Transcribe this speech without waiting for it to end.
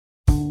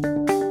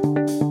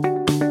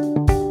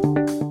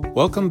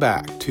Welcome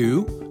back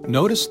to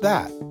Notice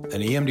That,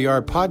 an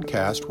EMDR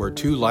podcast where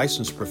two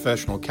licensed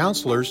professional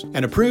counselors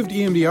and approved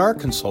EMDR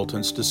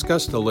consultants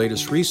discuss the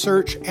latest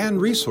research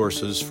and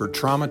resources for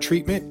trauma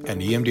treatment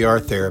and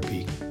EMDR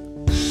therapy.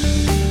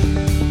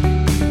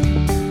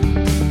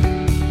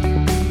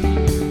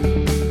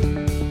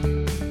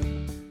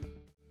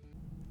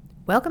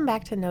 Welcome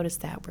back to Notice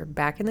That. We're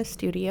back in the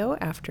studio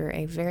after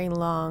a very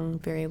long,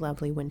 very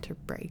lovely winter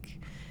break.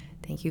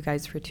 Thank you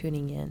guys for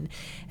tuning in.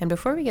 And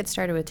before we get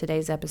started with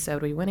today's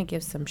episode, we want to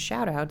give some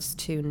shout outs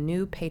to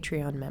new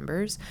Patreon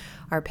members.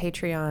 Our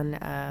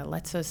Patreon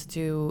lets us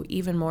do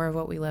even more of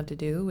what we love to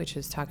do, which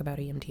is talk about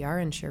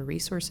EMDR and share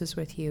resources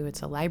with you.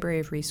 It's a library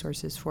of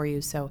resources for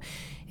you. So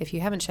if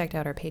you haven't checked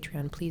out our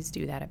Patreon, please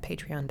do that at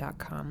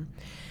patreon.com.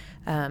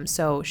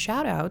 So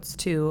shout outs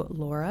to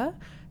Laura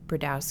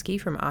Brodowski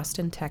from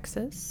Austin,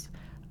 Texas,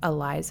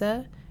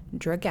 Eliza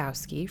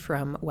Dragowski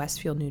from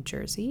Westfield, New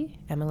Jersey,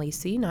 Emily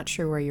C., not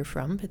sure where you're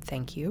from, but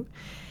thank you,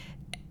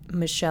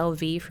 Michelle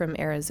V. from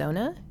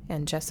Arizona,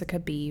 and Jessica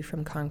B.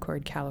 from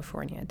Concord,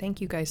 California. Thank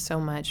you guys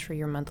so much for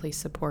your monthly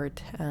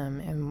support,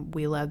 and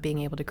we love being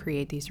able to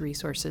create these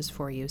resources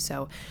for you.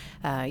 So,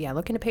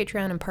 look into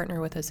Patreon and partner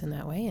with us in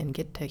that way and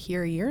get to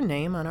hear your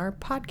name on our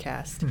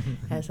podcast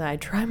as I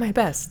try my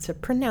best to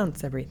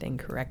pronounce everything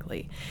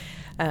correctly.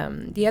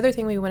 The other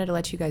thing we wanted to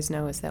let you guys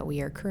know is that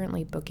we are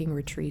currently booking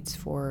retreats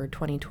for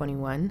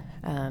 2021.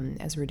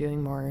 As we're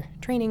doing more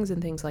trainings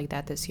and things like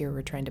that this year,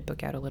 we're trying to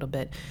book out a little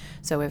bit.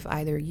 So if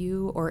either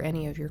you or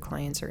any of your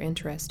clients are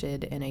interested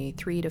in a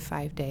 3 to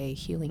 5 day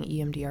healing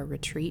EMDR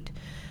retreat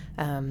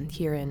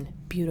here in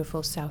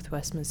beautiful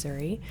Southwest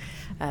Missouri,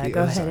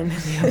 go ahead and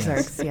the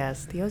Ozarks,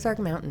 yes, the Ozark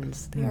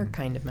Mountains. They are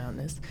kind of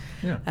mountainous.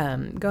 Yeah.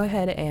 Go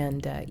ahead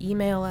and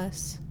email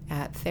us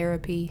at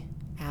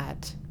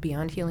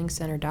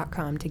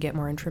therapy@beyondhealingcenter.com to get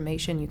more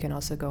information. You can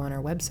also go on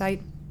our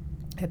website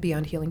at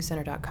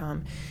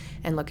beyondhealingcenter.com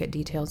and look at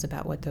details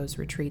about what those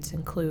retreats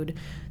include.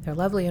 They're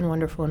lovely and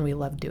wonderful, and we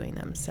love doing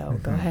them. So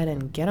go ahead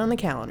and get on the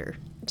calendar.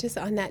 Just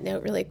on that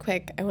note really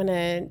quick, I want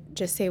to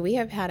just say we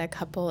have had a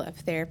couple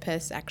of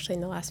therapists actually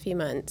in the last few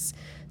months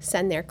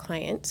send their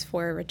clients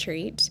for a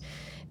retreat.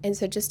 And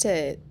so just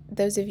to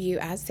those of you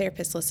as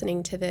therapists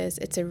listening to this,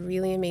 it's a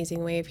really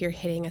amazing way if you're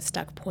hitting a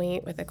stuck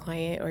point with a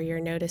client or you're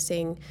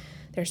noticing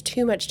there's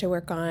too much to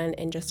work on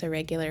in just a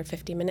regular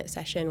 50-minute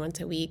session once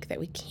a week that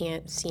we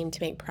can't seem to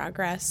make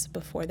progress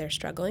before they're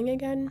struggling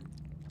again.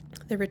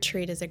 The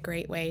retreat is a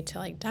great way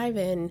to dive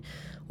in,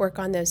 work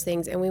on those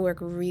things, and we work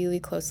really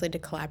closely to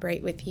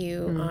collaborate with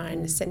you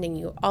on sending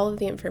you all of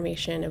the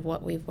information of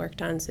what we've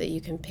worked on so that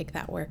you can pick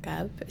that work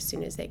up as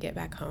soon as they get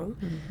back home.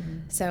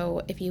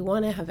 So if you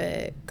want to have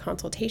a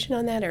consultation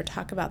on that or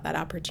talk about that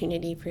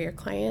opportunity for your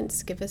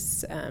clients, give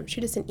us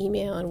shoot us an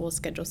email and we'll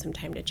schedule some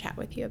time to chat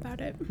with you about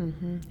it.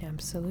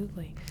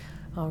 Absolutely.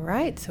 All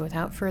right, so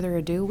without further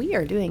ado, we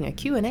are doing a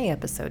Q&A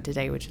episode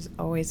today, which is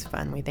always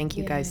fun. We thank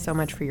you guys so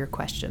much for your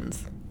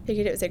questions.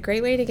 Figured it was a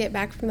great way to get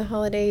back from the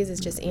holidays is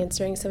just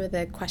answering some of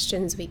the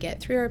questions we get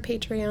through our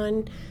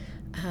Patreon.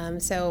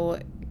 So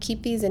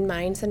keep these in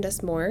mind. Send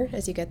us more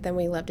as you get them.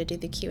 We love to do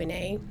the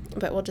Q&A,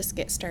 but we'll just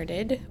get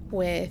started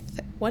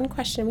with one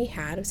question we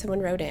had.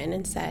 Someone wrote in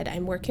and said,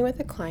 I'm working with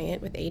a client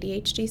with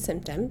ADHD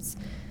symptoms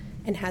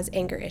and has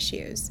anger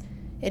issues.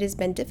 It has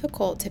been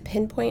difficult to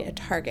pinpoint a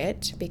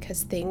target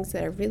because things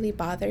that have really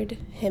bothered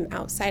him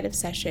outside of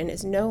session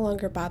is no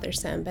longer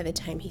bothersome by the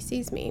time he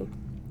sees me.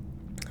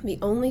 The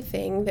only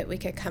thing that we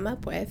could come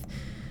up with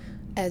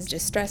as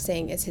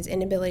distressing is his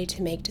inability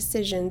to make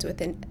decisions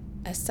within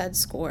a SUD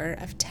score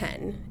of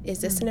 10.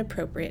 Is this an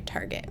appropriate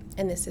target?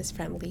 And this is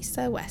from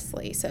Lisa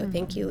Wesley. So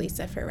thank you,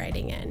 Lisa, for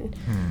writing in.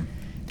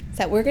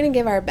 So we're going to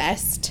give our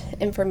best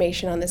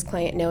information on this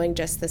client knowing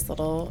just this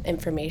little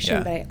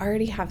information, but I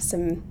already have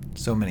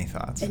so many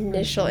thoughts.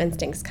 Initial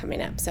instincts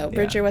coming up. So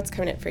Bridger, what's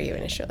coming up for you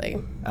initially?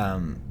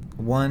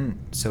 One,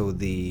 so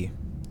the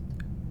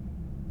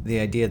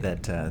idea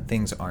that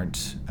things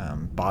aren't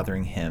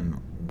bothering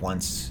him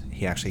once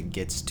he actually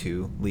gets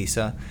to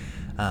Lisa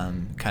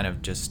kind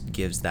of just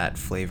gives that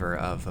flavor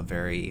of a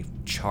very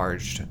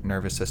charged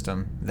nervous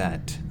system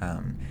that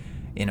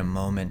in a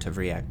moment of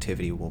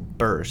reactivity will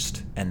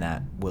burst, and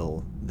that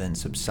will then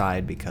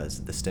subside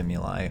because the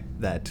stimuli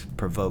that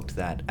provoked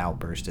that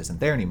outburst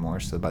isn't there anymore.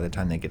 So by the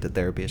time they get to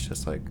therapy, it's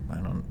just like,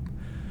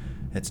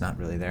 it's not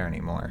really there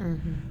anymore.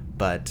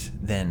 But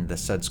then the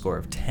SUD score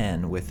of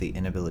 10 with the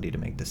inability to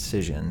make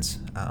decisions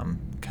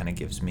kind of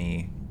gives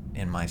me,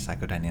 in my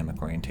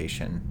psychodynamic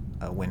orientation,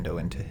 a window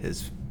into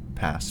his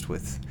past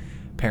with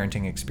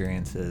parenting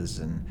experiences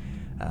and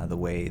the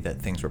way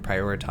that things were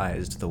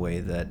prioritized, the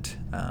way that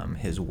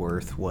his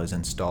worth was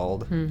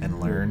installed and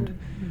learned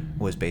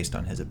was based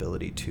on his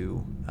ability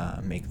to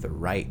make the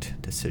right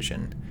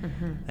decision.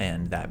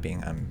 And that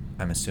being,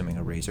 I'm assuming,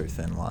 a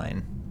razor-thin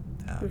line.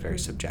 Very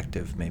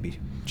subjective, maybe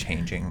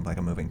changing like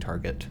a moving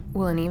target.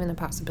 Well, and even the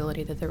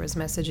possibility that there was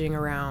messaging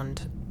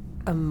around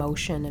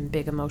emotion and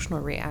big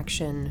emotional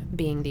reaction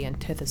being the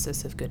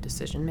antithesis of good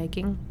decision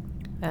making.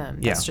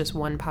 That's just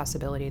one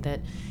possibility, that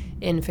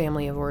in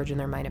family of origin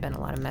there might have been a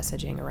lot of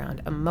messaging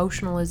around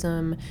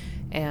emotionalism,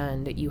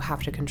 and you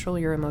have to control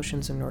your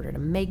emotions in order to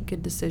make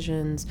good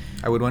decisions.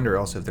 I would wonder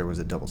also if there was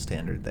a double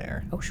standard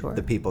there. Oh, sure.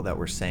 The people that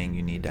were saying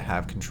you need to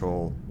have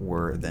control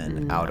were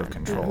then out of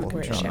control.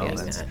 We're showing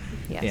that.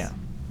 Yes. Yeah.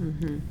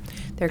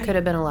 There could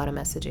have been a lot of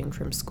messaging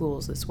from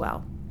schools as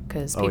well,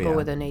 because people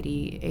with an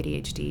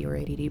ADHD or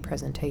ADD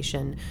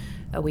presentation,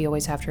 we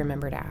always have to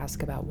remember to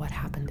ask about what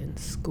happened in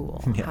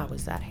school. Yeah. How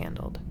was that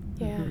handled?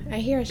 Yeah, I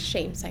hear a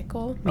shame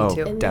cycle. Me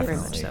too. in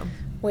Definitely this, so.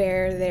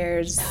 Where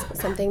there's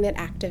something that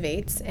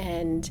activates,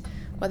 and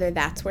whether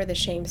that's where the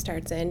shame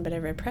starts in, but a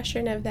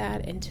repression of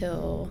that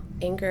until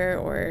anger,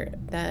 or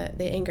the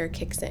anger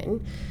kicks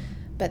in.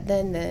 But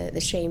then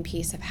the shame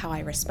piece of how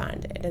I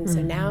responded. And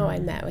so now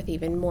I'm met with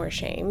even more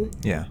shame.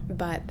 Yeah.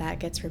 But that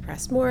gets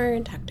repressed more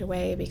and tucked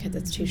away because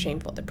it's too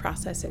shameful to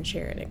process and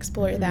share and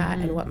explore that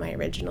and what my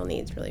original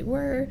needs really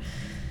were.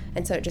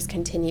 And so it just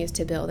continues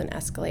to build and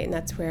escalate. And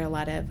that's where a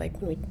lot of, like,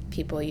 when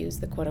people use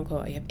the quote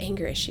unquote, you have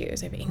anger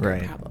issues, I have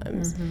anger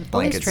problems. Always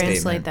Blanket translate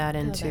statement. that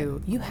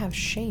into, you have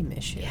shame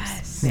issues.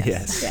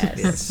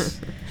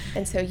 Yes.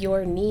 And so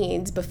your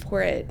needs,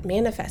 before it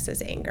manifests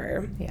as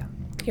anger, Yeah.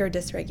 your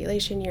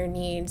dysregulation, your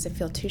needs that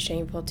feel too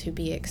shameful to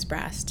be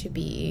expressed, to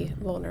be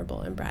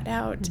vulnerable and brought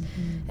out,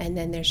 and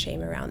then there's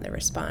shame around the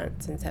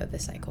response, and so the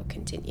cycle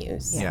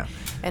continues. Yeah.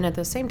 And at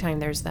the same time,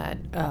 there's that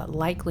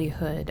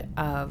likelihood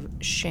of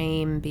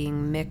shame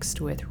being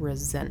mixed with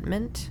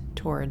resentment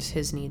towards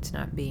his needs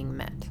not being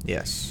met.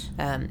 Yes.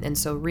 And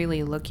so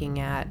really looking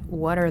at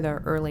what are the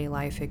early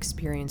life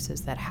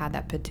experiences that had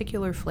that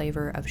particular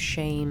flavor of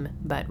shame,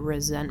 but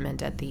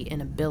resentment at the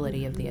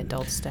inability of the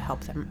adults to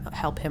help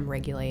him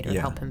regulate or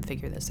help him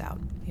figure this out.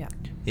 Yeah.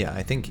 Yeah,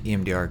 I think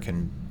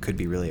EMDR could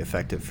be really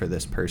effective for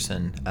this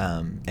person.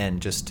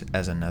 And just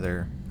as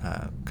another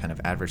kind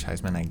of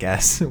advertisement, I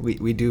guess,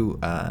 we do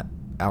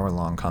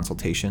hour-long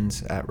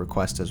consultations at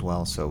request as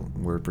well. So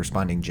we're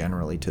responding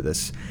generally to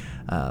this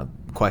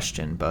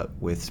question, but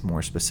with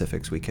more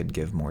specifics, we could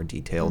give more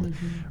detailed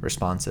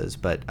responses.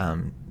 But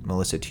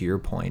Melissa, to your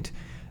point,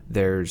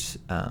 there's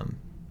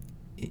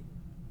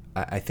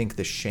I think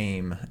the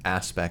shame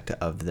aspect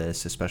of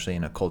this, especially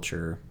in a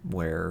culture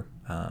where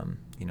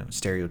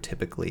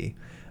stereotypically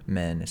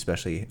men,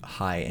 especially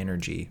high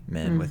energy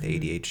men with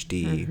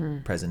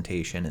ADHD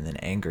presentation and then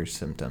anger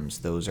symptoms,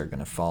 those are going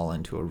to fall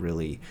into a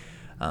really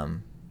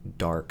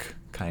dark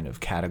kind of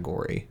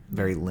category,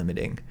 very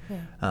limiting.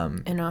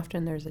 And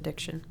often there's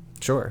addiction.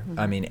 Sure.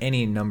 I mean,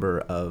 any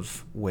number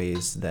of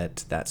ways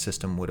that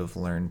system would have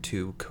learned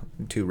to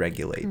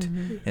regulate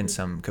in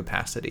some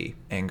capacity.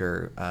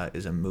 Anger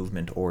is a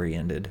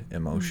movement-oriented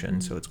emotion,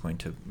 so it's going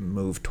to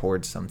move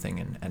towards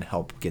something and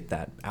help get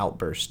that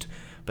outburst,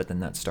 but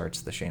then that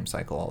starts the shame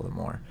cycle all the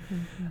more.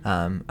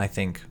 I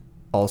think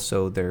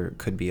also there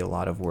could be a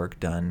lot of work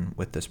done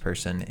with this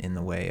person in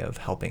the way of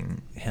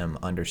helping him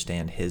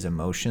understand his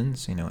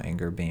emotions,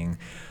 anger being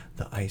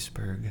the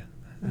iceberg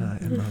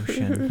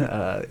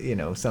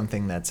emotion,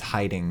 something that's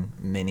hiding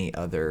many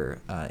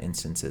other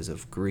instances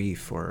of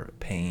grief or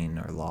pain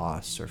or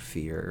loss or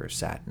fear or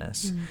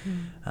sadness,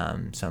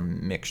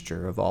 some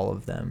mixture of all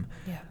of them,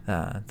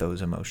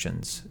 those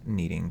emotions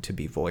needing to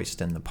be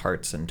voiced, and the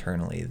parts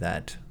internally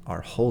that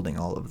are holding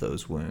all of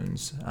those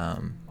wounds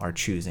are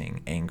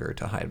choosing anger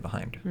to hide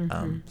behind.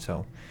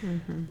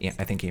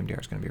 I think EMDR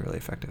is going to be really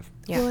effective.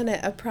 Well, and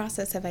a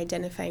process of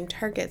identifying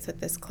targets with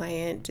this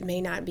client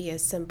may not be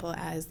as simple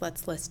as,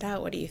 let's list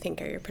out what do you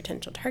think are your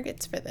potential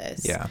targets for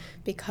this,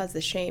 because the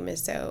shame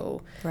is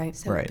so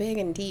big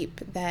and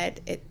deep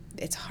that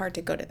it's hard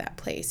to go to that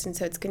place. And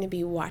so it's going to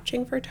be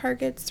watching for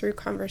targets through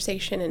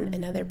conversation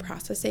and other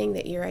processing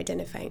that you're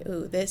identifying,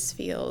 ooh, this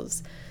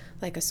feels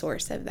like a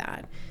source of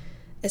that.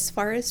 As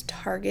far as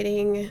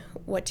targeting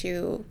what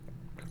you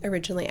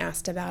originally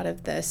asked about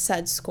of the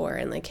SUD score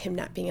and like him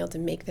not being able to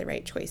make the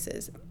right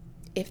choices,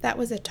 if that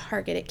was a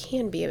target, it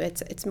can be,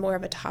 it's more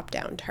of a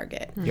top-down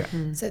target.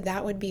 So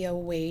that would be a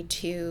way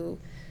to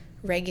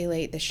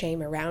regulate the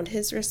shame around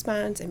his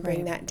response and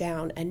bring that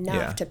down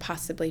enough to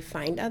possibly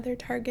find other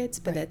targets,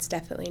 but that's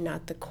definitely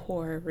not the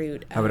core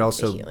root of I would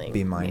also the healing.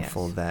 be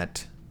mindful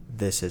that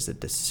this is a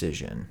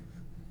decision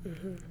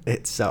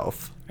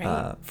itself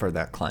for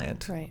that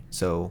client.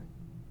 So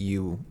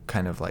you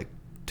kind of like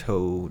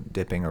toe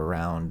dipping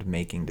around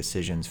making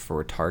decisions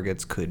for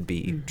targets could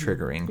be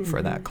triggering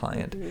for that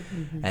client,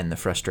 and the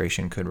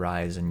frustration could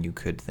rise, and you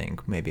could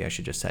think maybe I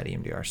should just set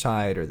EMDR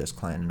aside, or this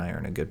client and I are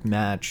in a good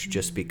match,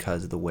 just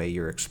because the way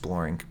you're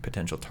exploring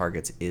potential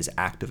targets is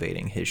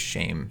activating his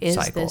shame cycle.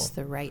 Is this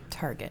the right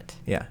target?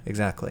 Yeah,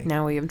 exactly.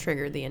 Now we have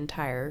triggered the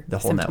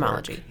whole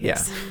symptomology.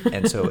 Network.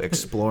 And so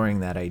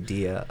exploring that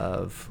idea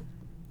of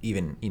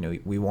even,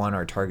 we want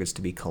our targets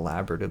to be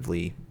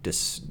collaboratively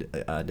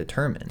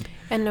determined.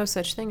 And no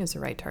such thing as the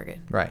right target.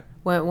 Right.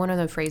 Well, one of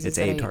the phrases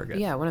target.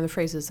 one of the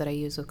phrases that I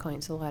use with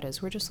clients a lot is,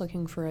 we're just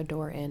looking for a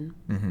door in.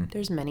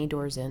 There's many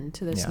doors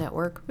into this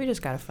network. We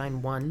just got to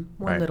find one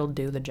that'll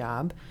do the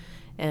job.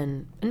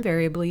 And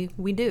invariably,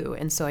 we do.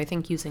 And so I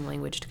think using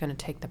language to kind of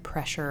take the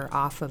pressure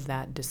off of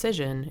that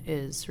decision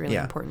is really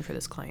important for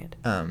this client.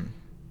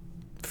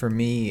 For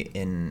me,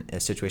 in a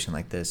situation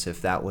like this,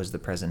 if that was the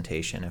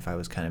presentation, if I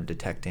was kind of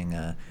detecting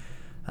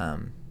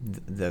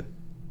the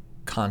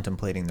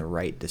contemplating the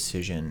right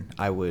decision,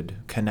 I would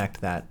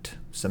connect that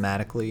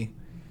somatically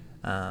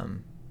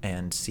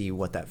and see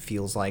what that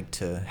feels like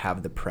to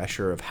have the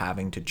pressure of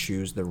having to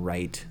choose the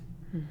right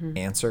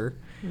answer,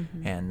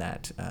 and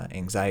that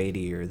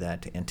anxiety or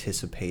that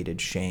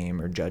anticipated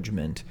shame or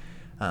judgment.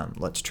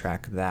 Let's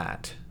track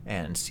that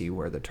and see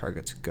where the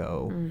targets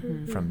go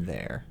from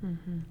there.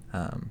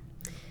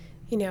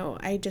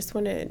 I just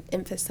want to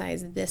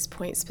emphasize this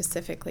point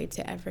specifically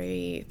to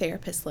every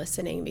therapist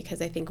listening,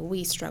 because I think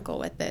we struggle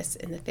with this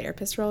in the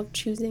therapist role of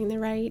choosing the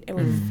right, and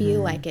we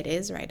feel like it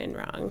is right and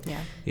wrong.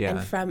 Yeah.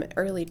 And from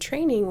early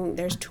training,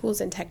 there's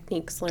tools and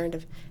techniques learned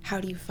of how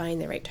do you find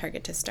the right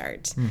target to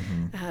start.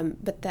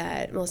 But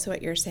that, Melissa,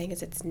 what you're saying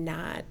is it's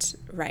not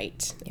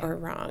right or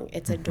wrong.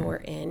 It's a door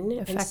in.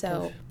 Effective. And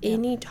so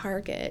any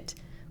target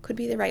could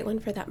be the right one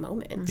for that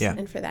moment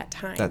and for that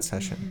time. That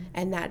session.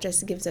 And that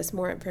just gives us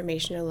more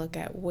information to look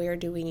at where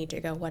do we need to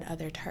go, what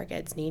other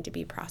targets need to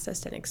be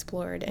processed and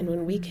explored. And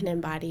when we can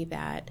embody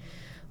that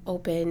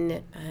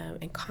open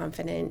and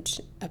confident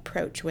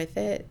approach with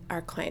it,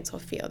 our clients will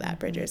feel that.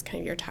 Bridger's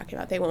kind of you're talking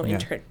about. They won't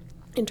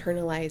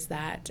internalize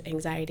that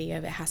anxiety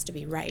of it has to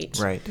be right.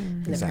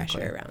 And the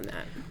pressure around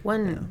that.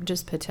 One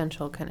just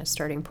potential kind of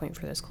starting point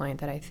for this client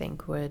that I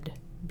think would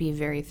be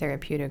very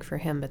therapeutic for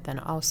him, but then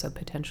also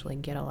potentially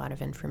get a lot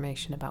of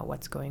information about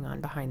what's going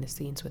on behind the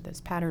scenes with this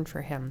pattern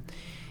for him,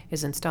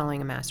 is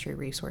installing a mastery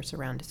resource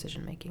around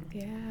decision making.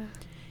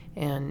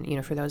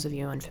 And for those of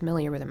you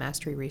unfamiliar with a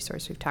mastery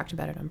resource, we've talked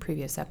about it on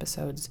previous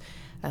episodes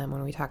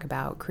when we talk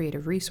about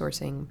creative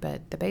resourcing,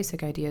 but the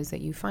basic idea is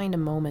that you find a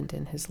moment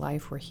in his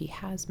life where he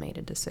has made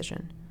a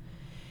decision,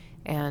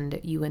 and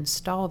you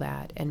install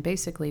that, and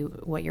basically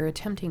what you're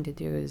attempting to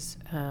do is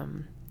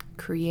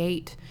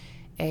create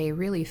a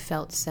really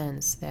felt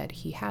sense that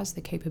he has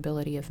the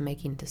capability of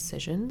making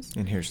decisions.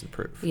 And here's the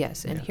proof.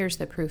 Yes, and here's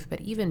the proof.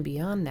 But even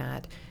beyond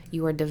that,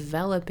 you are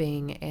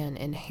developing and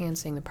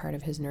enhancing the part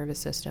of his nervous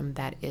system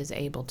that is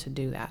able to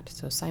do that.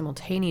 So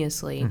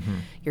simultaneously,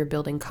 you're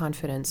building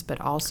confidence, but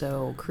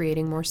also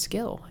creating more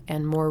skill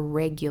and more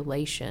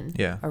regulation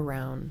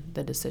around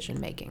the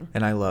decision making.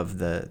 And I love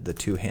the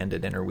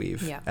two-handed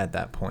interweave at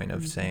that point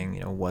of saying,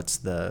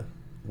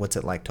 what's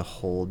it like to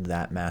hold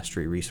that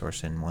mastery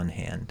resource in one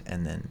hand,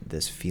 and then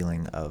this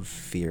feeling of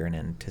fear and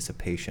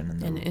anticipation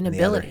in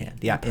the other hand.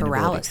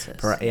 Paralysis.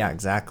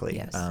 Exactly.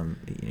 Yes.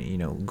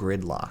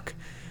 Gridlock.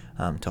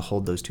 To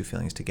hold those two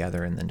feelings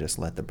together and then just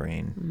let the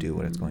brain do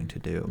what it's going to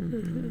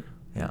do.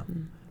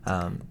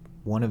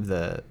 One of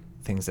the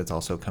things that's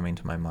also coming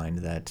to my mind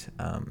that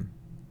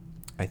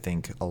I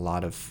think a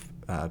lot of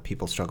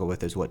people struggle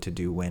with is what to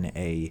do when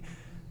a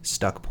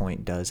stuck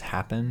point does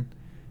happen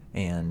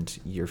and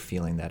you're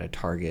feeling that a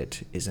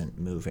target isn't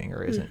moving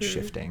or isn't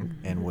shifting,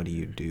 and what do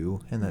you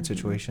do in that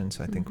situation?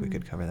 So I think we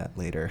could cover that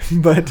later.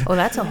 But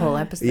that's a whole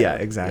episode. Yeah,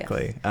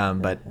 exactly.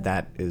 But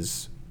that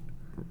is,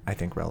 I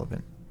think,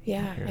 relevant.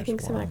 Yeah, I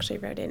think someone actually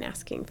wrote in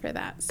asking for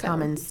that. So.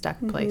 Common stuck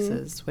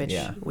places, which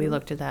we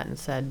looked at that and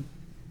said,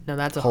 no,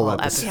 that's a whole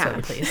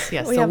episode, please.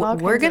 Yes, so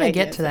we're going to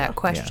get to that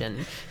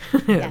question,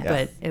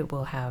 but it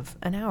will have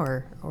an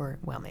hour, or,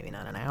 well, maybe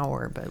not an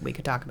hour, but we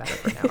could talk about it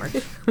for an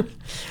hour.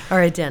 All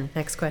right, Jen,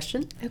 next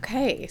question.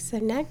 Okay, so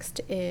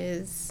next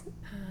is,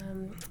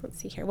 let's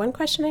see here. One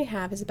question I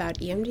have is about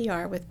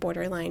EMDR with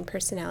borderline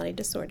personality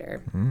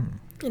disorder,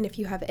 and if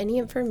you have any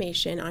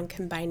information on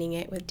combining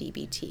it with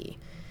DBT.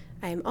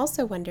 I am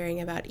also wondering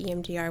about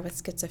EMDR with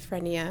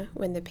schizophrenia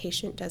when the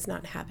patient does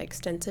not have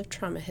extensive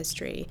trauma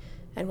history,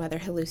 and whether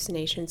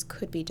hallucinations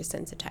could be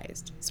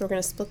desensitized. So we're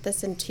going to split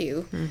this in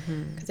two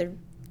because they're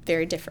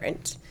very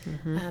different.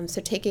 So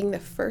taking the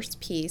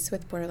first piece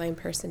with borderline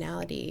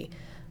personality,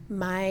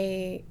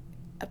 I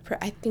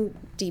think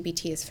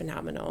DBT is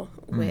phenomenal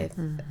with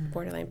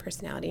borderline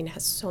personality and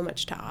has so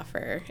much to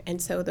offer. And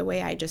so the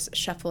way I just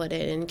shuffle it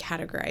in and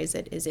categorize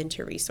it is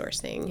into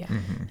resourcing.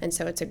 And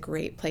so it's a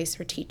great place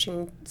for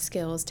teaching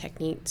skills,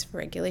 techniques, for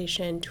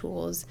regulation,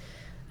 tools.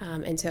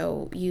 And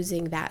so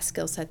using that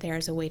skill set there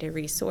as a way to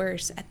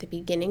resource at the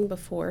beginning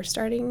before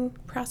starting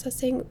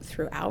processing,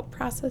 throughout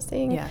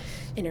processing,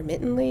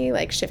 intermittently,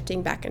 like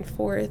shifting back and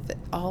forth,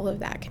 all of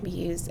that can be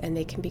used, and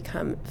they can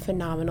become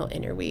phenomenal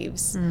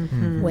interweaves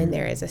when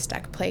there is a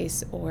stuck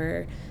place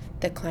or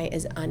the client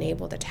is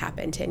unable to tap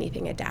into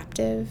anything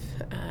adaptive.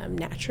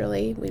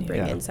 Naturally, we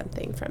bring in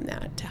something from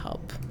that to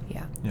help.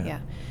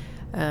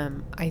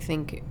 I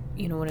think,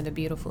 one of the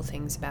beautiful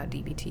things about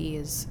DBT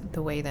is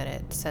the way that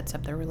it sets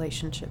up the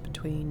relationship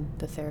between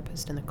the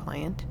therapist and the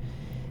client,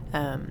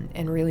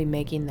 and really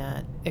making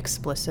that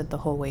explicit the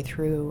whole way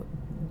through,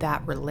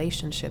 that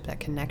relationship, that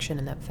connection,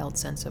 and that felt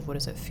sense of what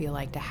does it feel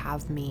like to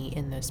have me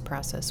in this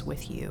process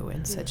with you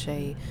in such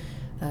a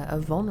a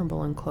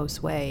vulnerable and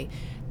close way,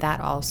 that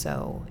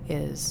also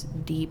is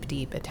deep,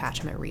 deep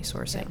attachment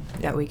resourcing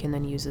that we can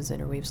then use as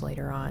interweaves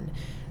later on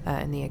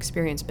in the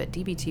experience. But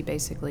DBT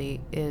basically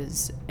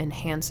is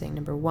enhancing,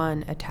 number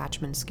one,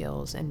 attachment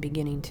skills and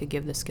beginning to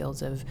give the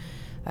skills of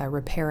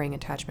repairing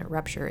attachment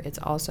rupture. It's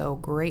also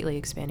greatly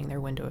expanding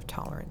their window of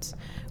tolerance,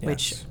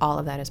 which all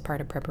of that is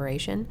part of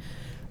preparation.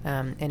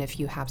 And if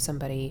you have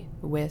somebody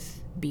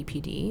with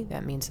BPD,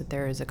 that means that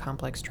there is a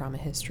complex trauma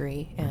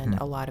history and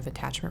a lot of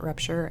attachment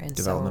rupture and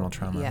developmental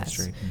trauma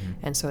history.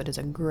 And so it does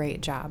a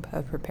great job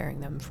of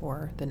preparing them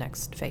for the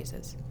next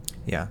phases.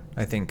 Yeah,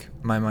 I think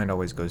my mind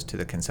always goes to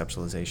the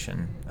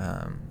conceptualization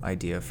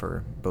idea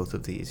for both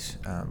of these,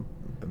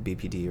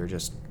 BPD or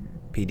just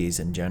PDs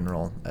in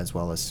general, as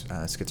well as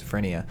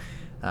schizophrenia,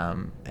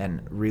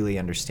 and really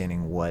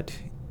understanding what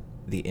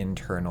the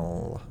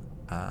internal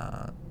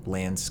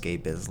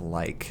landscape is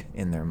like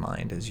in their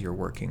mind as you're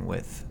working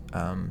with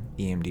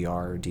EMDR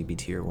or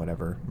DBT or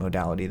whatever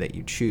modality that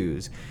you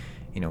choose.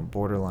 You know,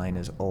 borderline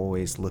is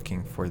always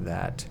looking for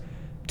that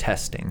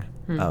testing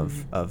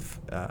of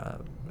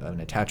an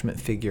attachment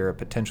figure, a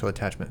potential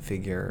attachment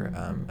figure,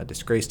 a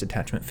disgraced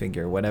attachment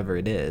figure, whatever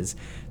it is.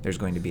 There's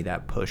going to be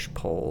that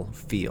push-pull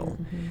feel.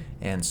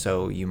 And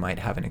so you might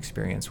have an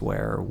experience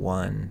where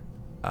one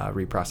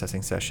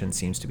reprocessing session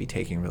seems to be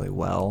taking really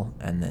well,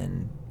 and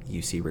then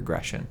you see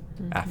regression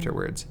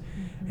afterwards.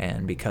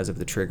 And because of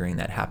the triggering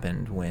that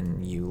happened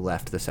when you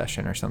left the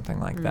session or something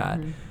like that,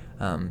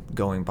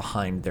 going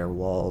behind their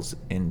walls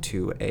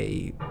into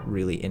a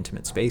really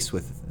intimate space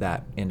with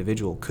that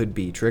individual could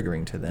be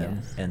triggering to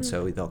them. And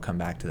so they'll come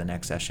back to the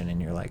next session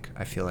and you're like,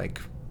 I feel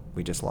like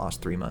we just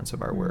lost 3 months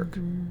of our work.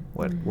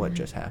 What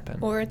just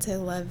happened? Or it's a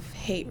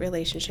love-hate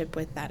relationship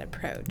with that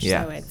approach.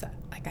 Yeah. So it's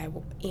like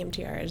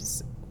EMDR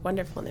is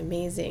wonderful and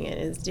amazing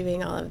and is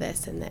doing all of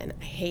this, and then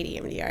I hate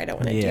EMDR. I don't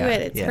want to do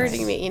it. It's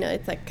hurting me. You know,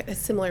 it's like a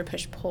similar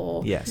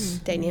push-pull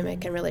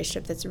dynamic and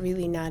relationship that's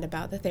really not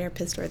about the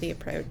therapist or the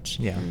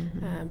approach,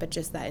 but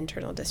just that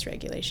internal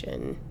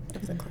dysregulation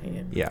of the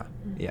client.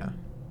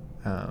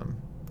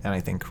 And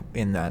I think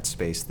in that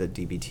space, the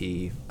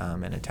DBT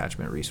and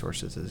attachment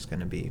resources is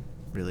going to be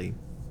really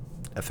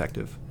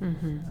effective.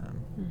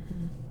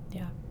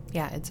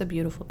 Yeah, it's a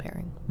beautiful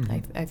pairing.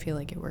 I feel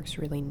like it works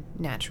really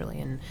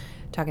naturally. And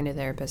talking to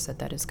therapists,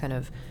 that is kind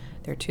of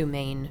their two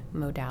main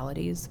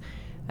modalities.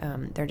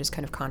 They're just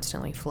kind of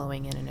constantly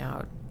flowing in and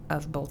out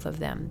of both of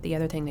them. The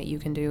other thing that you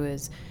can do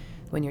is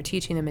when you're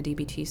teaching them a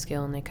DBT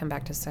skill and they come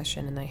back to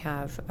session and they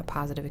have a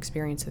positive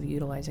experience of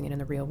utilizing it in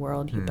the real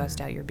world, you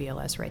bust out your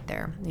BLS right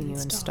there and you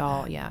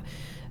install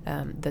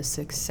the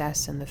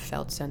success and the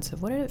felt sense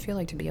of what did it feel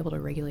like to be able to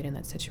regulate in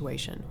that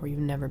situation where you've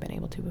never been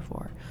able to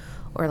before.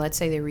 Or let's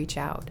say they reach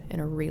out in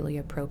a really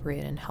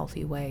appropriate and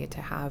healthy way to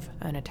have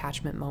an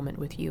attachment moment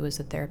with you as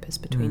a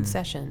therapist between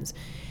sessions,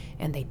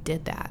 and they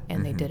did that,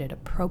 and they did it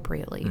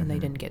appropriately, and they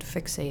didn't get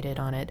fixated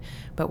on it,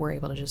 but were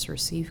able to just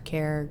receive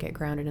care, get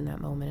grounded in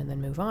that moment, and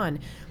then move on.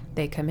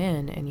 They come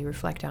in and you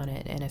reflect on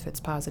it, and if it's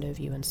positive,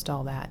 you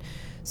install that.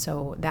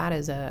 So that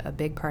is a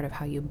big part of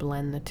how you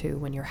blend the two.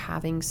 When you're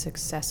having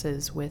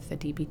successes with the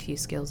DBT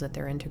skills that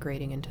they're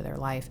integrating into their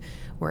life,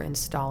 we're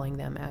installing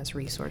them as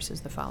resources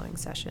the following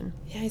session.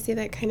 Yeah, I see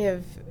that kind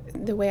of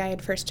the way I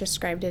had first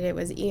described it. It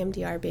was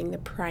EMDR being the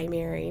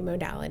primary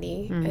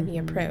modality and the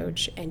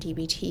approach, and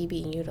DBT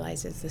being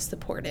utilized as the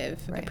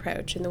supportive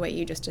approach. And the way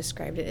you just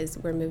described it is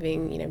we're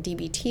moving,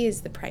 DBT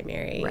is the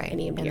primary and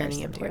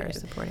EMDR is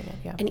supporting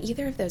it. And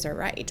either of those are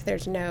right.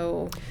 There's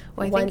no,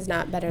 one's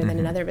not better than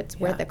another, but it's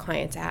where the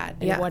client's at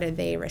and what are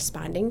they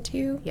responding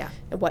to?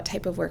 And what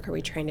type of work are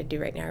we trying to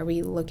do right now? Are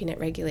we looking at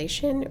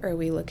regulation or are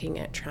we looking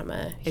at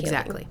trauma healing?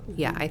 Exactly.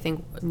 Yeah, I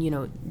think,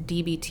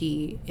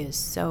 DBT is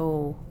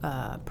so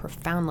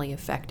profoundly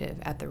effective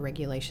at the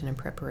regulation and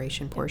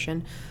preparation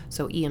portion.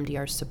 So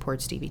EMDR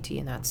supports DBT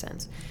in that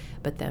sense.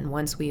 But then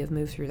once we have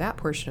moved through that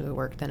portion of the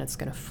work, then it's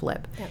going to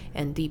flip.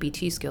 And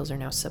DBT skills are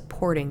now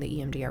supporting the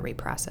EMDR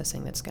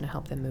reprocessing that's going to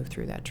help them move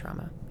through that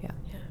trauma.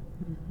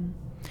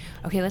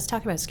 Okay, let's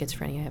talk about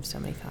schizophrenia. I have so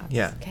many thoughts.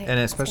 Okay. And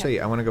especially,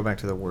 I want to go back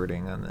to the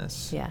wording on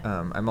this.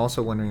 I'm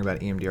also wondering about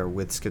EMDR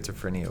with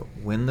schizophrenia.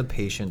 When the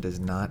patient does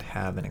not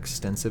have an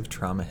extensive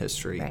trauma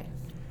history,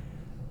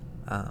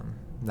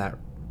 that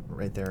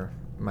right there,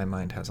 my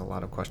mind has a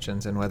lot of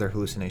questions, and whether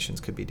hallucinations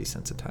could be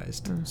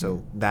desensitized.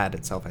 So that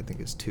itself, I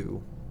think, is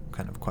two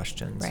kind of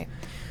questions. Right.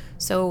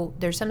 So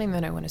there's something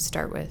that I want to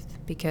start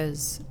with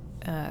because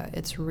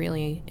it's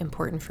really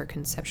important for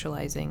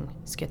conceptualizing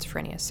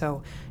schizophrenia.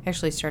 So I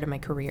actually started my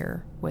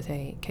career with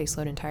a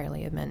caseload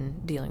entirely of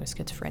men dealing with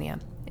schizophrenia.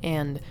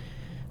 And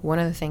one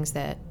of the things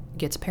that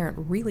gets apparent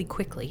really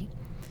quickly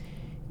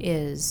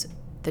is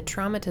the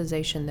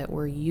traumatization that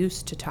we're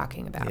used to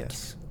talking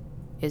about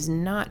is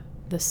not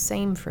the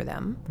same for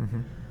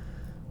them.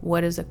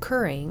 What is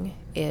occurring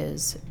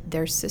is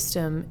their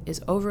system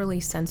is overly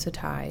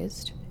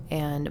sensitized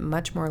and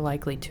much more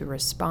likely to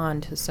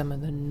respond to some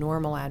of the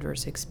normal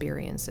adverse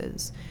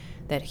experiences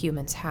that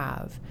humans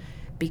have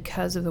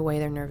because of the way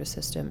their nervous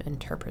system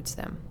interprets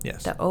them.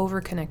 Yes. The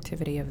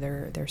overconnectivity of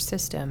their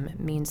system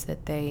means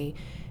that they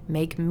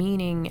make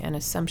meaning and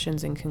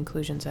assumptions and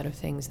conclusions out of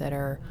things that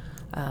are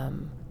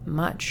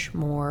much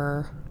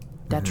more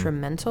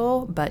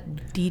detrimental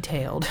but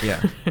detailed.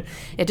 Yeah.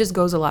 It just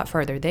goes a lot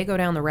further. They go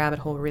down the rabbit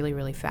hole really,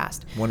 really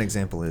fast. One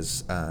example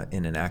is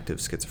in an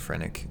active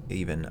schizophrenic,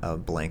 even a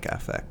blank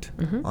affect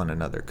on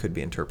another could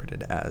be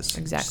interpreted as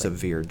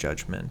severe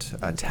judgment,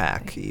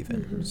 attack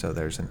even. So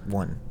there's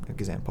one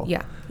example.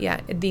 Yeah,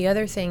 yeah. The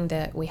other thing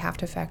that we have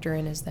to factor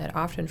in is that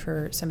often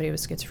for somebody with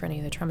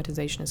schizophrenia, the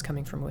traumatization is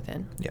coming from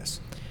within. Yes.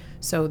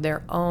 So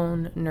their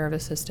own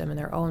nervous system and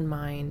their own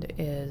mind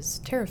is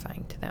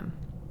terrifying to them.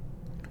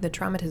 The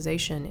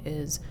traumatization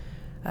is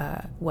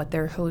what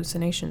their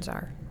hallucinations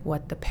are,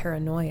 what the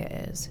paranoia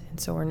is. And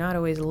so we're not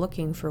always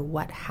looking for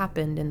what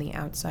happened in the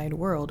outside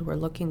world. We're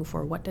looking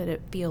for what did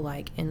it feel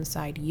like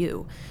inside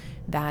you.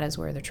 That is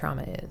where the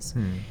trauma is.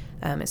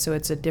 So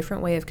it's a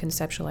different way of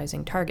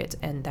conceptualizing targets.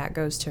 And that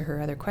goes to her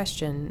other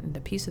question,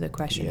 the piece of the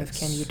question of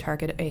can you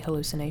target a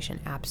hallucination?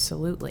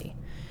 Absolutely.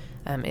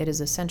 It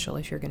is essential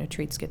if you're going to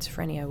treat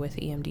schizophrenia with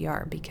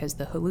EMDR because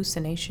the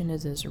hallucination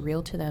is as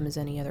real to them as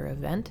any other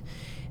event.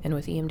 And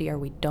with EMDR,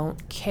 we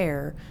don't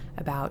care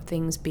about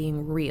things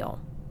being real.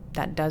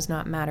 That does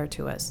not matter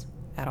to us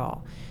at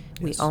all.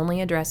 Yes. We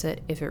only address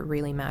it if it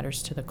really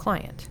matters to the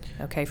client.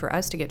 Okay, for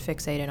us to get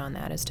fixated on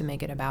that is to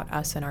make it about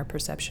us and our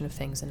perception of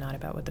things and not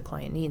about what the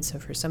client needs. So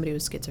for somebody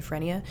with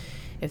schizophrenia,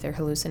 if their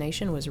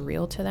hallucination was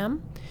real to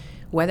them,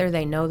 whether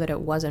they know that it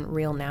wasn't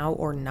real now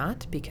or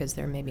not because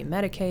they're maybe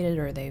medicated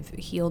or they've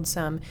healed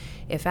some,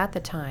 if at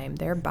the time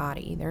their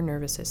body, their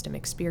nervous system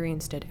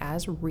experienced it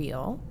as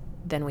real,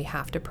 then we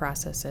have to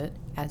process it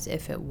as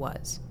if it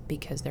was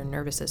because their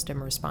nervous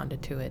system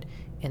responded to it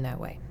in that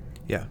way.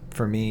 Yeah.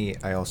 For me,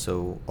 I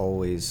also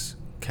always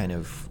kind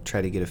of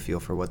try to get a feel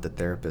for what the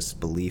therapist's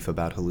belief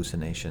about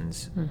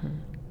hallucinations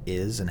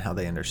is and how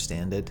they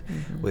understand it.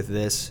 With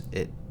this,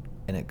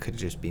 and it could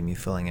just be me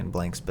filling in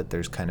blanks, but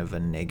there's kind of a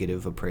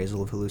negative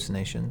appraisal of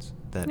hallucinations,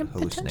 that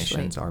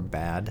hallucinations are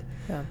bad.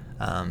 Yeah.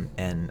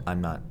 And I'm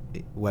not,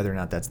 whether or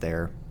not that's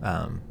there,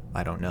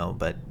 I don't know,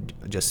 but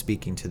just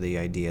speaking to the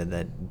idea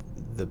that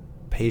the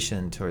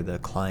patient or the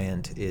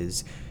client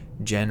is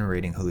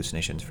generating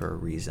hallucinations for a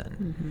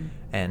reason,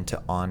 and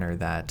to honor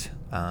that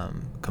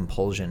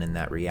compulsion and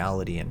that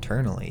reality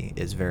internally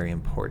is very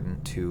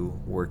important to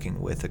working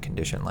with a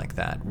condition like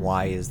that.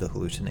 Why is the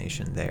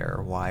hallucination there?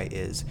 Why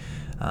is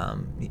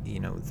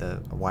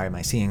why am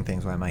I seeing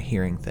things? Why am I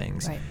hearing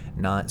things? Right.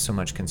 Not so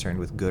much concerned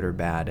with good or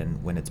bad,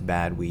 and when it's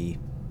bad we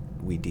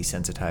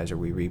desensitize or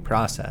we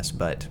reprocess,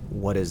 but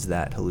what is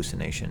that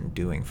hallucination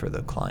doing for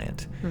the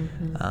client,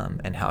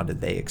 and how did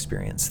they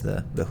experience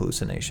the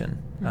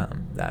hallucination,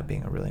 that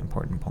being a really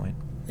important point.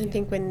 I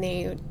think when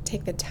they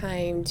take the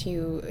time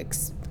to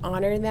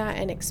honor that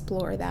and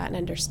explore that and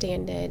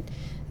understand it,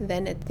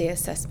 then the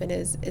assessment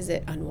is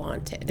it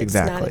unwanted?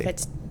 Exactly. It's not if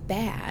it's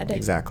bad.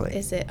 Exactly.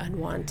 Is it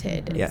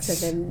unwanted? Yes.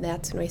 So then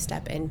that's when we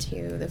step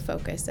into the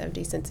focus of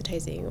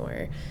desensitizing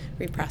or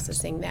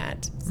reprocessing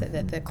that so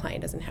that the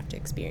client doesn't have to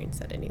experience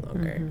that any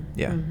longer.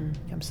 Yeah.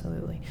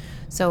 Absolutely.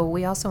 So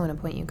we also want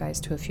to point you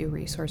guys to a few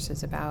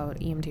resources about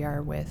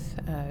EMDR with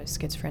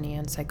schizophrenia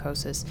and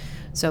psychosis.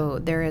 So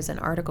there is an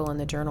article in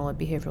the Journal of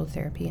Behavioral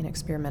Therapy and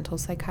Experimental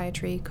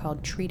Psychiatry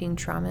called Treating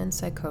Trauma and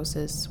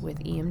Psychosis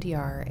with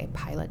EMDR, a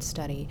Pilot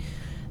Study.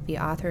 The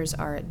authors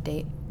are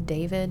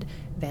David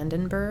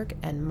Vandenberg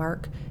and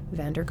Mark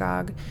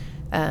Vandergog,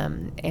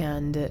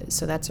 and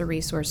so that's a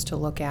resource to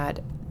look at.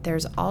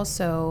 There's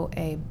also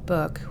a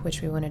book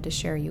which we wanted to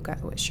share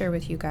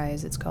with you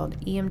guys. It's called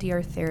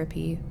EMDR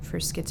Therapy for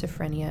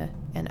Schizophrenia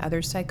and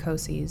Other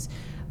Psychoses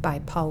by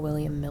Paul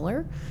William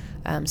Miller.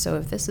 So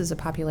if this is a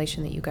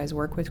population that you guys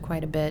work with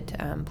quite a bit,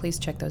 please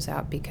check those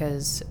out,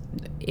 because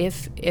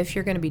if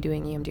you're going to be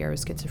doing EMDR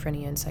with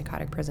schizophrenia and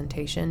psychotic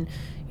presentation,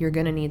 you're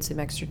going to need some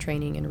extra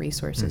training and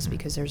resources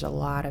because there's a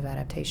lot of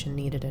adaptation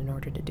needed in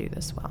order to do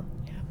this well.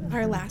 Yeah.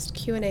 Our last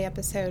Q&A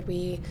episode,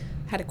 we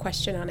had a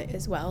question on it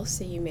as well,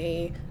 so you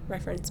may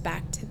reference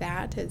back to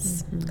that.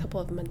 It's a couple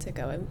of months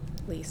ago,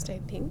 at least, I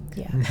think.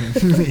 Yeah.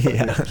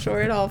 I'm not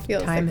sure it all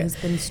feels Time like has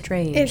been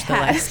strange the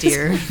last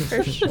year.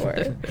 For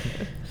sure.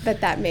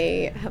 But that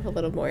may have a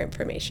little more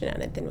information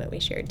on it than what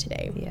we shared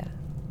today. Yeah.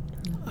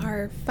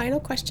 Our final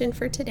question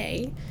for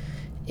today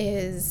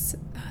is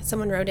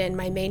someone wrote in,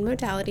 my main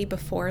modality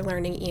before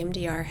learning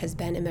EMDR has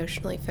been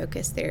emotionally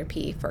focused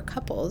therapy for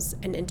couples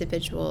and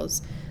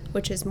individuals,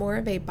 which is more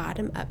of a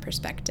bottom-up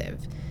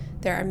perspective.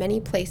 There are many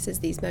places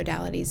these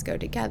modalities go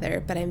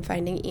together, but I'm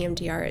finding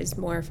EMDR is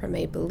more from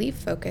a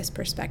belief-focused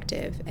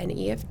perspective, and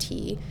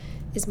EFT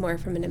is more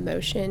from an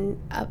emotion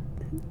up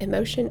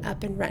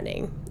and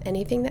running.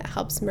 Anything that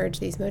helps merge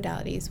these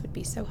modalities would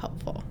be so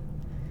helpful.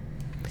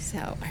 So,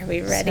 are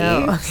we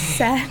ready?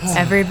 Set.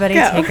 Everybody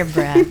go. take a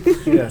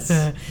breath. Yes.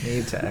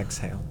 Need to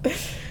exhale.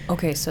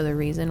 Okay, so the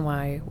reason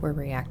why we're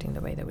reacting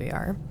the way that we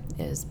are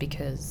is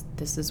because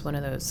this is one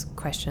of those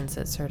questions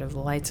that sort of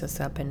lights us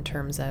up in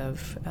terms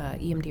of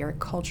EMDR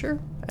culture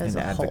as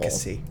and a whole.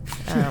 advocacy.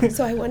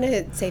 So I want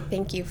to say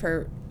thank you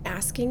for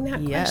asking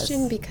that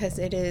question, because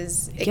it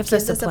gives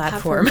us a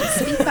platform to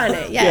speak on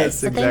it. Yes,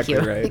 So exactly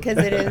thank you. right. Because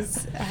it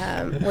is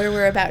where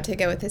we're about to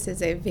go with this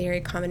is a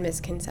very common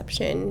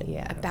misconception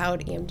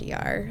about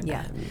EMDR.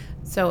 Yeah.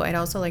 So I'd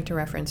also like to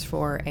reference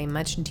for a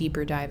much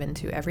deeper dive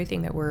into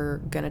everything that we're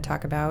going to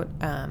talk about.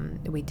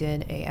 We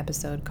did a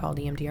episode called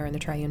EMDR and the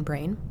Triune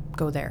Brain.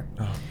 Go there.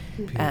 Oh,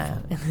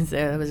 beautiful. So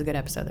it was a good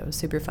episode. That was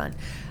super fun.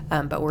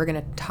 But we're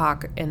going to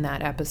talk in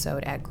that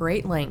episode at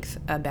great length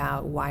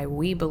about why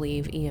we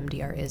believe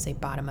EMDR is a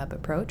bottom-up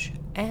approach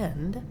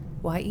and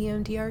why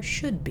EMDR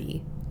should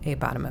be a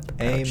bottom-up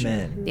approach.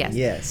 Amen.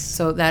 Yes.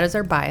 So that is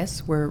our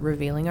bias. We're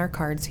revealing our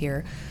cards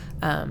here.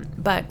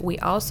 But we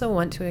also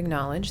want to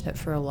acknowledge that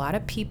for a lot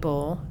of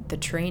people, the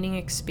training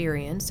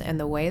experience and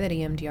the way that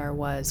EMDR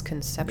was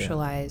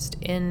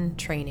conceptualized in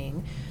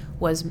training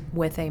was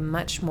with a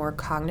much more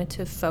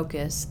cognitive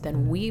focus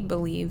than we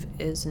believe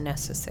is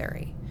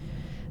necessary.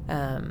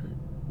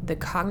 The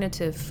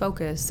cognitive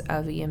focus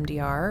of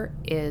EMDR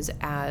is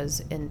as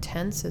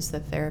intense as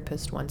the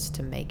therapist wants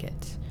to make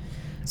it.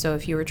 So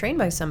if you were trained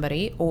by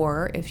somebody,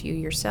 or if you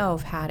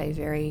yourself had a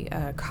very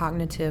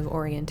cognitive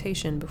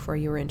orientation before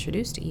you were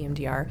introduced to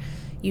EMDR,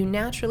 you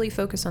naturally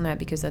focus on that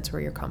because that's where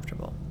you're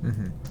comfortable.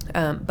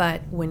 Mm-hmm.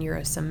 But when you're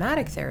a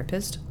somatic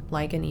therapist,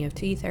 like an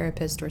EFT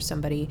therapist or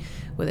somebody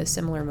with a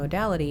similar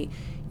modality,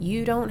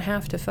 you don't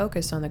have to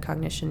focus on the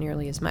cognition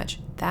nearly as much.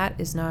 That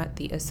is not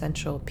the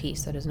essential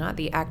piece. That is not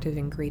the active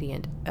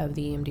ingredient of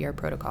the EMDR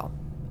protocol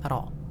at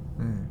all.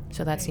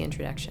 So that's the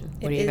introduction.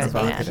 What do you guys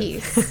want to add?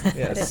 Piece.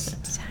 Yes.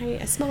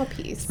 A small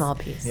piece. Small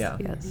piece. Yeah.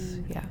 Yes.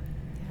 Mm-hmm. Yeah.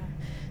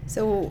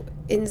 So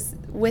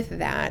with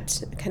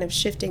that, kind of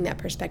shifting that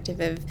perspective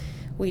of,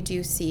 we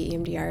do see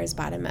EMDR as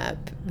bottom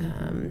up,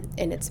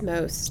 in its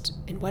most,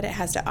 in what it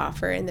has to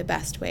offer in the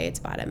best way, it's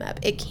bottom up.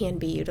 It can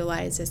be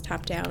utilized as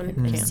top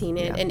down. I've seen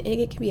it, and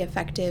it can be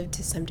effective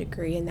to some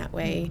degree in that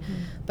way,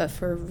 but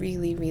for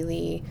really,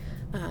 really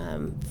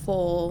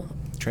full,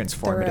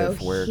 Transformative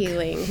thorough work.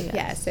 healing,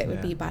 yes, it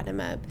would be bottom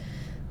up.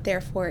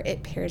 Therefore,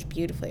 it pairs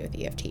beautifully with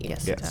EFT.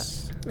 Yes, it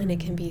does. And it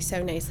can be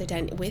so nicely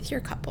done with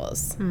your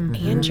couples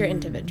and your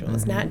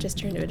individuals, not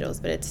just your individuals,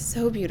 but it's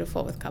so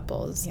beautiful with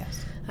couples.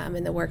 Yes.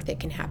 And the work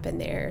that can happen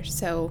there.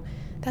 So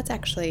that's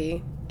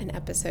actually an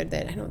episode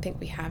that I don't think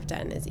we have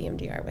done, is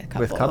EMDR with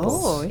couples. With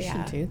couples. Oh, we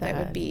should do that.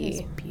 That would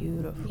be It's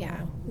beautiful.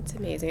 Yeah, it's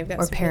amazing. I've got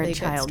Or some really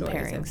good parent-child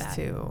stories of pairings that.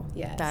 too.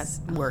 Yes.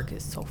 That work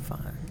is so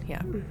fun.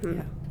 Yeah.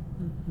 Yeah.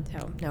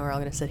 So Now we're all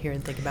going to sit here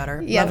and think about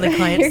our yeah, lovely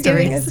client you're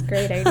giving stories. us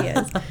great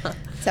ideas.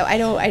 So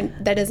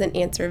that doesn't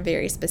answer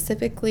very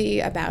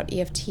specifically about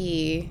EFT,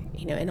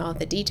 and all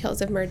the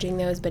details of merging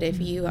those. But if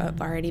you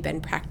have already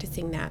been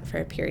practicing that for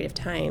a period of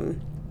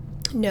time,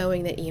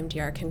 knowing that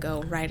EMDR can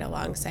go right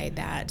alongside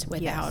that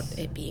without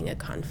it being a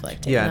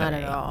conflict. Yeah, Not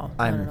at all.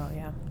 Not at all,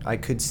 yeah. I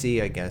could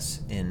see, I guess,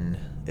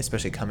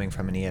 especially coming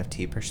from an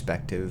EFT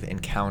perspective,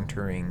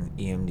 encountering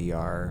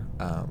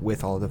EMDR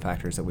with all the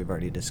factors that we've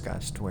already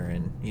discussed,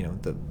 wherein,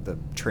 the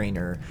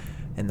trainer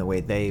and the way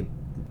they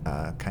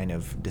kind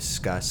of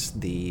discuss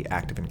the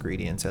active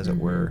ingredients, as it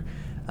were,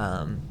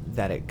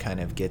 that it kind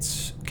of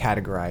gets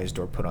categorized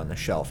or put on the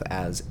shelf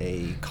as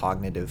a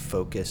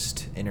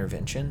cognitive-focused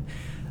intervention.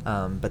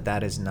 But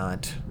that is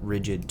not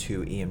rigid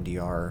to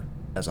EMDR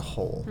as a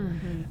whole.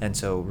 And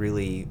so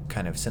really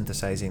kind of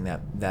synthesizing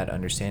that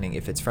understanding,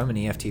 if it's from an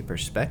EFT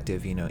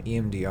perspective,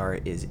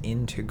 EMDR is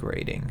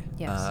integrating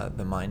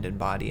the mind and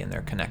body and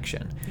their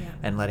connection,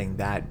 and letting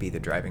that be the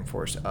driving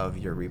force of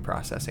your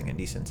reprocessing and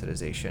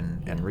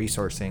desensitization and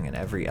resourcing and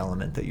every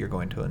element that you're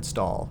going to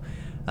install.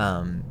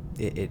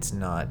 It's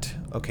not,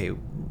 okay,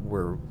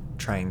 we're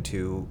trying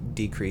to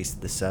decrease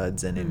the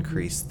SUDs and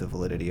increase the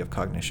validity of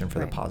cognition for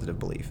the positive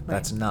belief.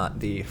 That's not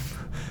the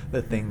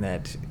thing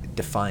that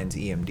defines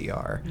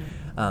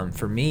EMDR.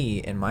 For me,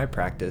 in my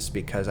practice,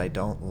 because I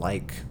don't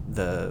like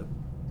the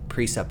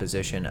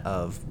presupposition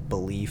of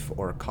belief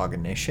or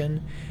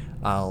cognition,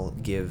 I'll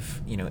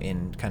give,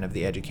 in kind of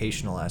the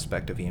educational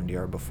aspect of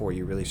EMDR, before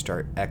you really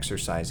start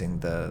exercising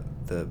the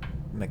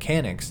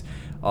mechanics,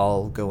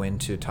 I'll go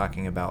into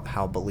talking about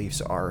how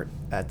beliefs are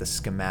at the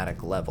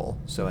schematic level,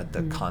 so at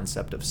the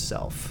concept of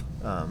self,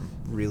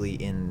 really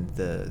in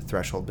the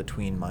threshold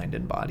between mind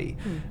and body,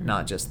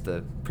 not just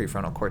the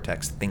prefrontal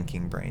cortex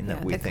thinking brain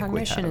that we think we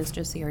have. The cognition is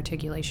just the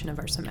articulation of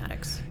our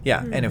somatics.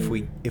 Yeah, and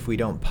if we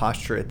don't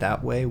posture it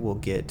that way, we'll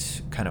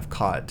get kind of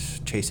caught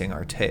chasing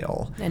our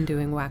tail. And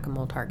doing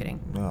whack-a-mole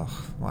targeting. Ugh,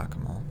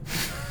 whack-a-mole.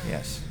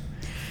 Yes.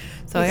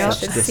 So I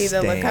should see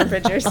the look on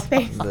Bridger's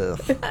face.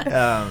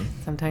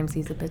 Sometimes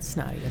he's a bit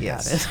snotty about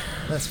yes, it.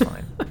 That's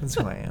fine. That's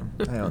who I am.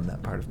 I own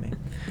that part of me.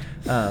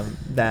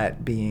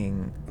 That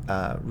being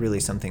really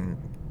something,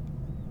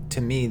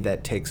 to me,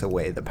 that takes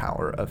away the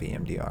power of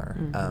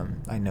EMDR.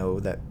 I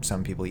know that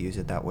some people use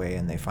it that way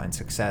and they find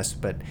success,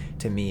 but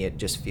to me it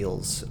just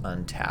feels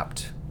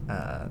untapped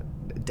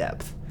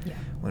depth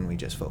when we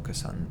just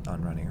focus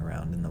on running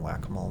around in the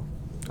whack-a-mole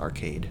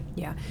arcade.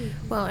 Yeah.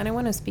 Well, and I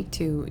want to speak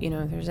to,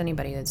 if there's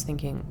anybody that's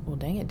thinking, well,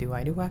 dang it, do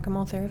I do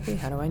whack-a-mole therapy?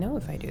 How do I know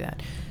if I do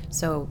that?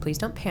 So please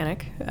don't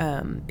panic,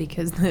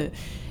 because the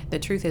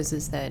truth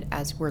is that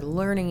as we're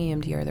learning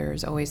EMDR,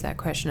 there's always that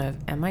question of,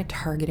 am I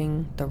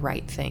targeting the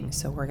right thing?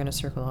 So we're going to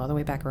circle all the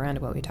way back around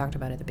to what we talked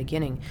about at the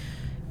beginning.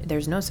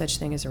 There's no such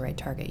thing as a right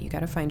target. You got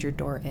to find your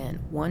door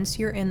in. Once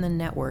you're in the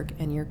network,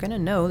 and you're going to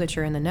know that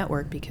you're in the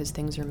network because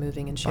things are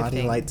moving and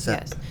shifting. Body lights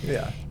up.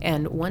 Yeah.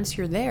 And once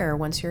you're there,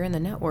 once you're in the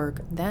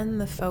network, then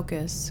the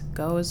focus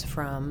goes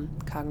from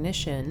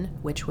cognition,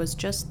 which was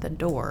just the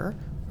door,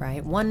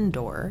 right? One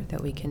door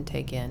that we can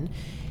take in.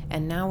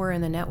 And now we're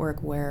in the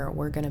network where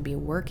we're going to be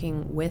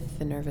working with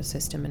the nervous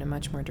system in a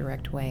much more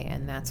direct way,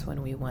 and that's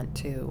when we want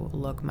to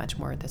look much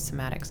more at the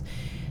somatics.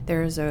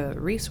 There's a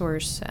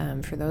resource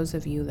for those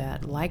of you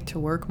that like to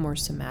work more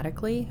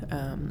somatically,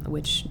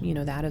 which,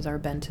 that is our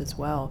bent as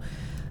well.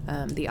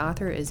 The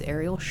author is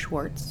Ariel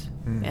Schwartz,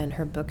 and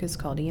her book is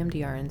called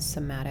EMDR and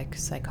Somatic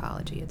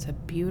Psychology. It's a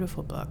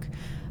beautiful book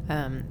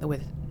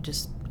with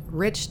just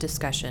rich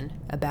discussion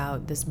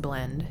about this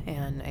blend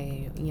and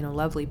a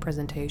lovely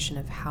presentation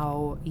of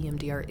how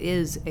EMDR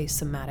is a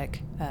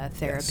somatic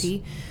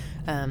therapy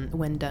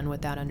when done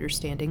with that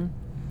understanding.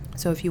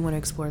 So if you want to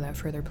explore that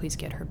further, please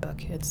get her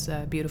book. It's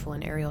beautiful,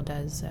 and Ariel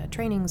does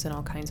trainings and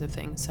all kinds of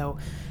things. So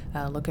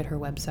look at her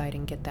website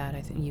and get that.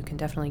 I think you can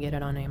definitely get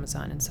it on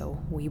Amazon, and so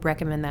we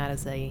recommend that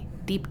as a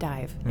deep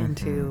dive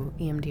into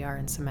EMDR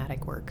and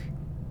somatic work.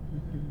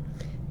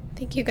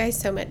 Thank you guys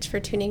so much for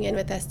tuning in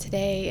with us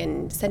today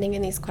and sending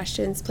in these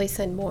questions. Please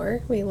send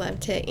more. We love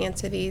to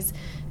answer these,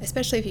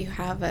 especially if you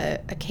have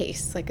a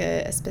case, like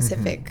a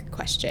specific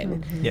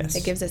question. Yes.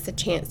 It gives us a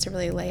chance to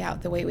really lay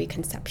out the way we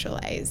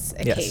conceptualize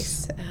a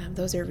case.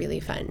 Those are really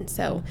fun.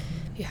 So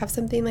if you have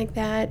something like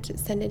that,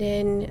 send it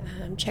in.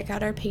 Check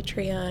out our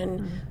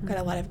Patreon. We've got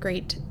a lot of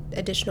great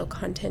additional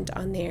content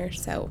on there.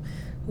 So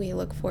we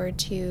look forward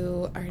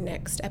to our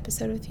next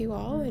episode with you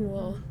all, and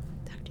we'll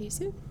talk to you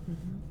soon.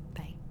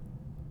 Bye.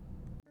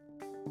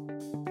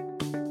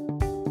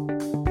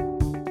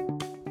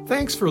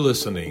 Thanks for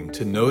listening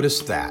to Notice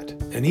That,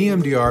 an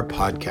EMDR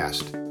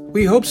podcast.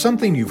 We hope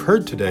something you've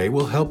heard today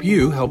will help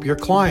you help your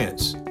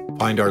clients.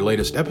 Find our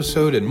latest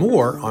episode and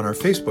more on our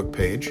Facebook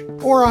page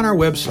or on our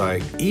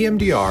website,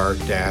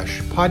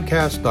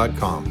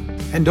 emdr-podcast.com.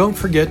 And don't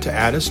forget to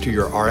add us to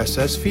your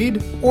RSS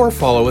feed or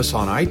follow us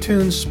on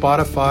iTunes,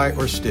 Spotify,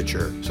 or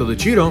Stitcher so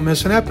that you don't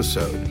miss an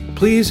episode.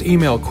 Please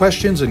email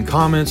questions and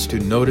comments to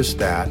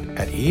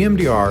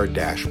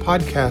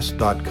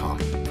noticethat@emdr-podcast.com.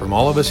 From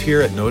all of us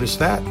here at Notice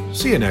That,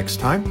 see you next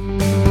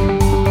time.